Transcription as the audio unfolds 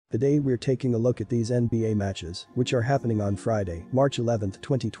Today we're taking a look at these NBA matches, which are happening on Friday, March 11,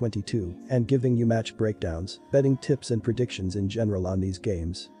 2022, and giving you match breakdowns, betting tips and predictions in general on these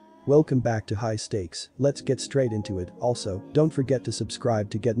games. Welcome back to High Stakes, let's get straight into it. Also, don't forget to subscribe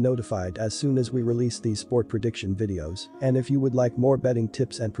to get notified as soon as we release these sport prediction videos, and if you would like more betting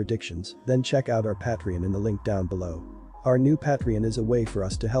tips and predictions, then check out our Patreon in the link down below. Our new Patreon is a way for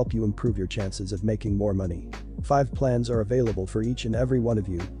us to help you improve your chances of making more money. 5 plans are available for each and every one of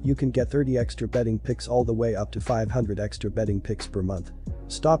you. You can get 30 extra betting picks all the way up to 500 extra betting picks per month.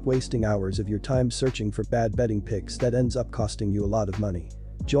 Stop wasting hours of your time searching for bad betting picks that ends up costing you a lot of money.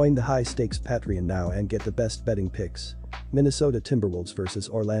 Join the High Stakes Patreon now and get the best betting picks. Minnesota Timberwolves vs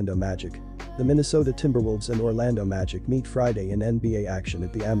Orlando Magic. The Minnesota Timberwolves and Orlando Magic meet Friday in NBA action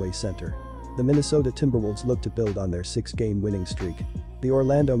at the Amway Center. The Minnesota Timberwolves look to build on their 6-game winning streak. The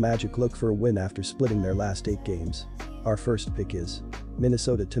Orlando Magic look for a win after splitting their last 8 games. Our first pick is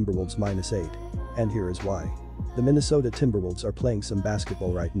Minnesota Timberwolves -8. And here is why. The Minnesota Timberwolves are playing some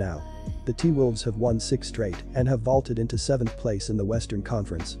basketball right now. The T-Wolves have won 6 straight and have vaulted into 7th place in the Western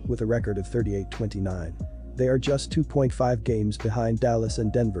Conference with a record of 38-29. They are just 2.5 games behind Dallas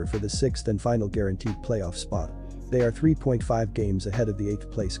and Denver for the 6th and final guaranteed playoff spot. They are 3.5 games ahead of the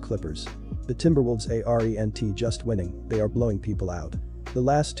 8th place Clippers. The Timberwolves aren't just winning, they are blowing people out. The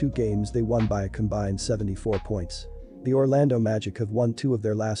last 2 games they won by a combined 74 points. The Orlando Magic have won 2 of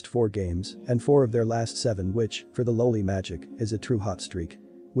their last 4 games and 4 of their last 7, which, for the lowly Magic, is a true hot streak.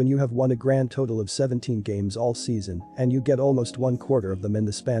 When you have won a grand total of 17 games all season and you get almost 1/4 of them in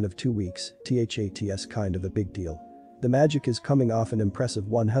the span of 2 weeks, that's kind of a big deal. The Magic is coming off an impressive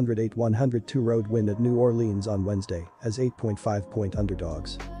 108-102 road win at New Orleans on Wednesday as 8.5-point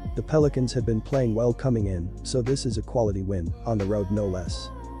underdogs. The Pelicans had been playing well coming in, so this is a quality win, on the road no less.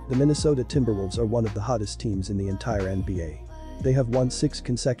 The Minnesota Timberwolves are one of the hottest teams in the entire NBA. They have won 6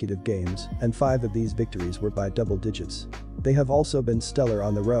 consecutive games, and 5 of these victories were by double digits. They have also been stellar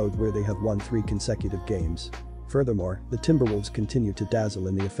on the road where they have won 3 consecutive games. Furthermore, the Timberwolves continue to dazzle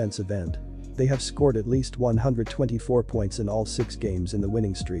in the offensive end. They have scored at least 124 points in all 6 games in the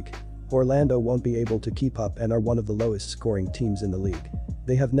winning streak. Orlando won't be able to keep up and are one of the lowest scoring teams in the league.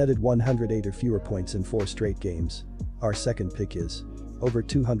 They have netted 108 or fewer points in 4 straight games. Our second pick is over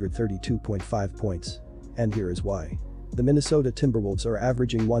 232.5 points. And here is why. The Minnesota Timberwolves are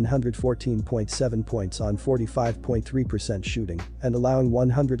averaging 114.7 points on 45.3% shooting and allowing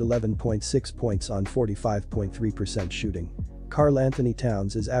 111.6 points on 45.3% shooting. Karl Anthony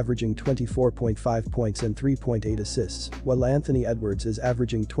Towns is averaging 24.5 points and 3.8 assists, while Anthony Edwards is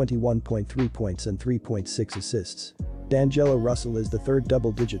averaging 21.3 points and 3.6 assists. D'Angelo Russell is the 3rd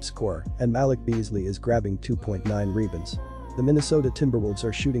double-digit scorer, and Malik Beasley is grabbing 2.9 rebounds. The Minnesota Timberwolves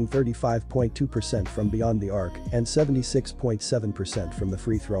are shooting 35.2% from beyond the arc and 76.7% from the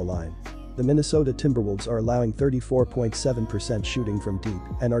free throw line. The Minnesota Timberwolves are allowing 34.7% shooting from deep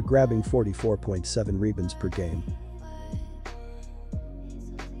and are grabbing 44.7 rebounds per game.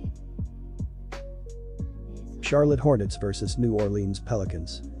 Charlotte Hornets vs New Orleans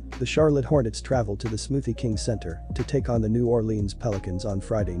Pelicans. The Charlotte Hornets travel to the Smoothie King Center to take on the New Orleans Pelicans on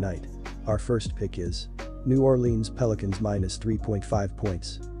Friday night. Our first pick is New Orleans Pelicans -3.5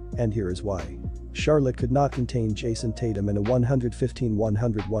 points. And here is why. Charlotte could not contain Jason Tatum in a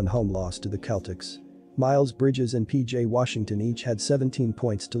 115-101 home loss to the Celtics. Miles Bridges and PJ Washington each had 17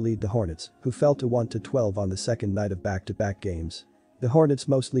 points to lead the Hornets, who fell to 1-12 on the second night of back-to-back games. The Hornets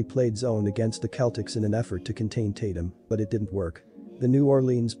mostly played zone against the Celtics in an effort to contain Tatum, but it didn't work. The New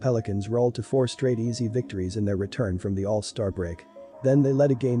Orleans Pelicans rolled to 4 straight easy victories in their return from the All-Star break. Then they let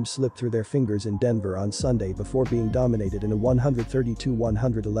a game slip through their fingers in Denver on Sunday before being dominated in a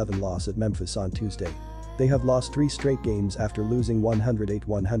 132-111 loss at Memphis on Tuesday. They have lost 3 straight games after losing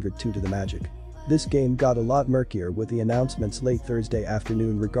 108-102 to the Magic. This game got a lot murkier with the announcements late Thursday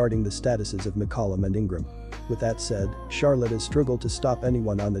afternoon regarding the statuses of McCollum and Ingram. With that said, Charlotte has struggled to stop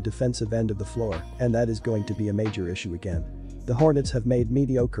anyone on the defensive end of the floor, and that is going to be a major issue again. The Hornets have made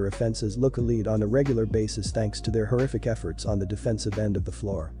mediocre offenses look elite on a regular basis thanks to their horrific efforts on the defensive end of the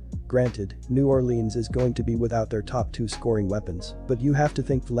floor. Granted, New Orleans is going to be without their top 2 scoring weapons, but you have to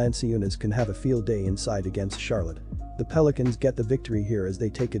think Valanciunas can have a field day inside against Charlotte. The Pelicans get the victory here as they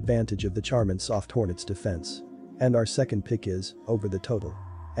take advantage of the charm and soft Hornets defense. And our second pick is over the total.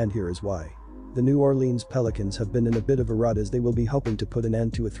 And here is why. The New Orleans Pelicans have been in a bit of a rut as they will be hoping to put an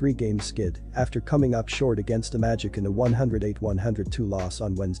end to a 3-game skid after coming up short against the Magic in a 108-102 loss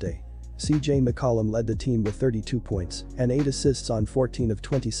on Wednesday. CJ McCollum led the team with 32 points and 8 assists on 14 of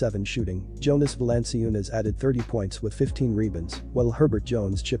 27 shooting. Jonas Valanciunas added 30 points with 15 rebounds, while Herbert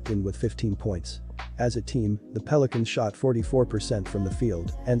Jones chipped in with 15 points. As a team, the Pelicans shot 44% from the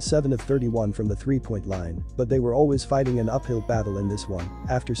field and 7 of 31 from the three-point line, but they were always fighting an uphill battle in this one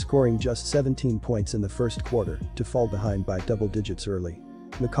after scoring just 17 points in the first quarter to fall behind by double digits early.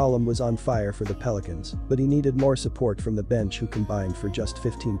 McCollum was on fire for the Pelicans, but he needed more support from the bench, who combined for just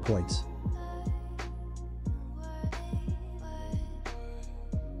 15 points.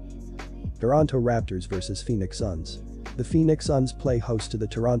 Toronto Raptors vs Phoenix Suns. The Phoenix Suns play host to the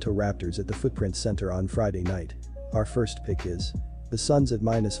Toronto Raptors at the Footprint Center on Friday night. Our first pick is the Suns at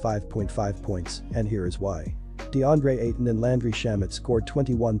 -5.5 points, and here is why. DeAndre Ayton and Landry Shamet scored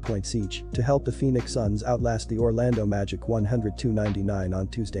 21 points each to help the Phoenix Suns outlast the Orlando Magic 102-99 on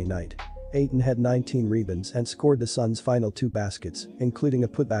Tuesday night. Ayton had 19 rebounds and scored the Suns' final 2 baskets, including a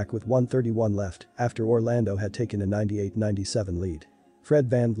putback with 1:31 left after Orlando had taken a 98-97 lead. Fred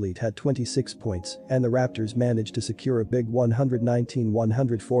VanVleet had 26 points, and the Raptors managed to secure a big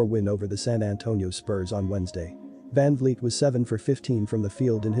 119-104 win over the San Antonio Spurs on Wednesday. VanVleet was 7 for 15 from the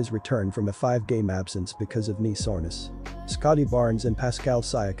field in his return from a 5-game absence because of knee soreness. Scotty Barnes and Pascal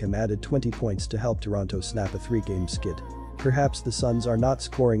Siakam added 20 points to help Toronto snap a 3-game skid. Perhaps the Suns are not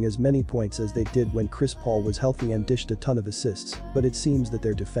scoring as many points as they did when Chris Paul was healthy and dished a ton of assists, but it seems that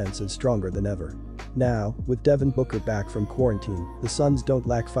their defense is stronger than ever. Now, with Devin Booker back from quarantine, the Suns don't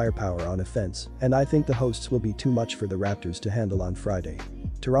lack firepower on offense, and I think the hosts will be too much for the Raptors to handle on Friday.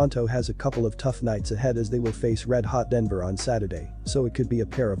 Toronto has a couple of tough nights ahead as they will face red-hot Denver on Saturday, so it could be a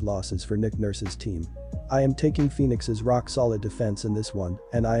pair of losses for Nick Nurse's team. I am taking Phoenix's rock-solid defense in this one,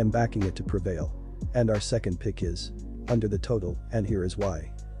 and I am backing it to prevail. And our second pick is under the total, and here is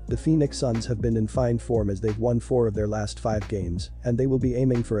why. The Phoenix Suns have been in fine form as they've won 4 of their last 5 games, and they will be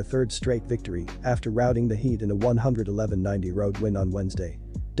aiming for a 3rd straight victory after routing the Heat in a 111-90 road win on Wednesday.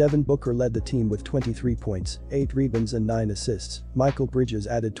 Devin Booker led the team with 23 points, 8 rebounds and 9 assists. Michael Bridges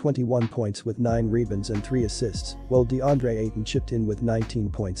added 21 points with 9 rebounds and 3 assists, while DeAndre Ayton chipped in with 19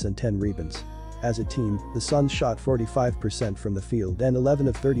 points and 10 rebounds. As a team, the Suns shot 45% from the field and 11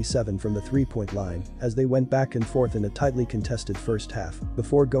 of 37 from the three-point line as they went back and forth in a tightly contested first half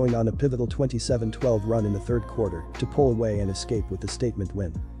before going on a pivotal 27-12 run in the third quarter to pull away and escape with the statement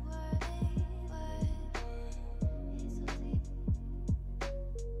win.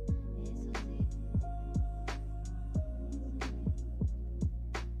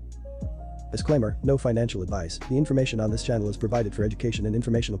 Disclaimer, no financial advice. The information on this channel is provided for education and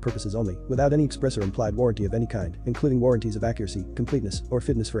informational purposes only, without any express or implied warranty of any kind, including warranties of accuracy, completeness, or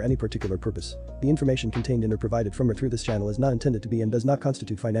fitness for any particular purpose. The information contained in or provided from or through this channel is not intended to be and does not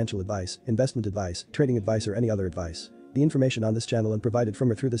constitute financial advice, investment advice, trading advice, or any other advice. The information on this channel and provided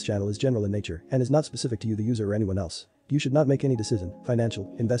from or through this channel is general in nature and is not specific to you, the user, or anyone else. You should not make any decision,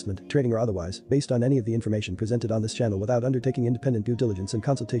 financial, investment, trading, or otherwise, based on any of the information presented on this channel without undertaking independent due diligence and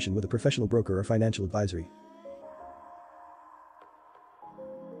consultation with a professional broker or financial advisory.